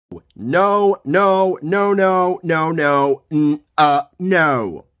No.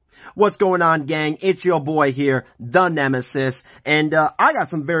 What's going on, gang? It's your boy here, the Nemesis, and I got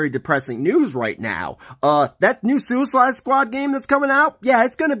some very depressing news right now. That new Suicide Squad game that's coming out, yeah,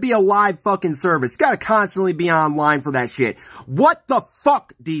 it's gonna be a live fucking service. Gotta constantly be online for that shit. What the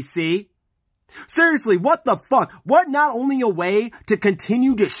fuck, DC? Seriously, what the fuck? What not only a way to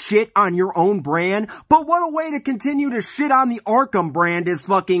continue to shit on your own brand, but what a way to continue to shit on the Arkham brand as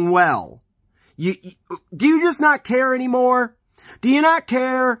fucking well. Do you just not care anymore? Do you not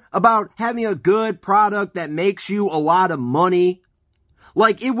care about having a good product that makes you a lot of money?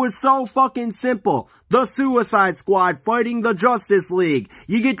 Like, it was so fucking simple. The Suicide Squad fighting the Justice League.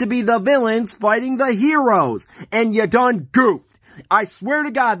 You get to be the villains fighting the heroes. And you done goofed. I swear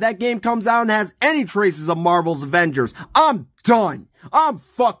to God, that game comes out and has any traces of Marvel's Avengers. I'm done. I'm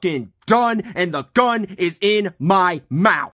fucking done, and the gun is in my mouth.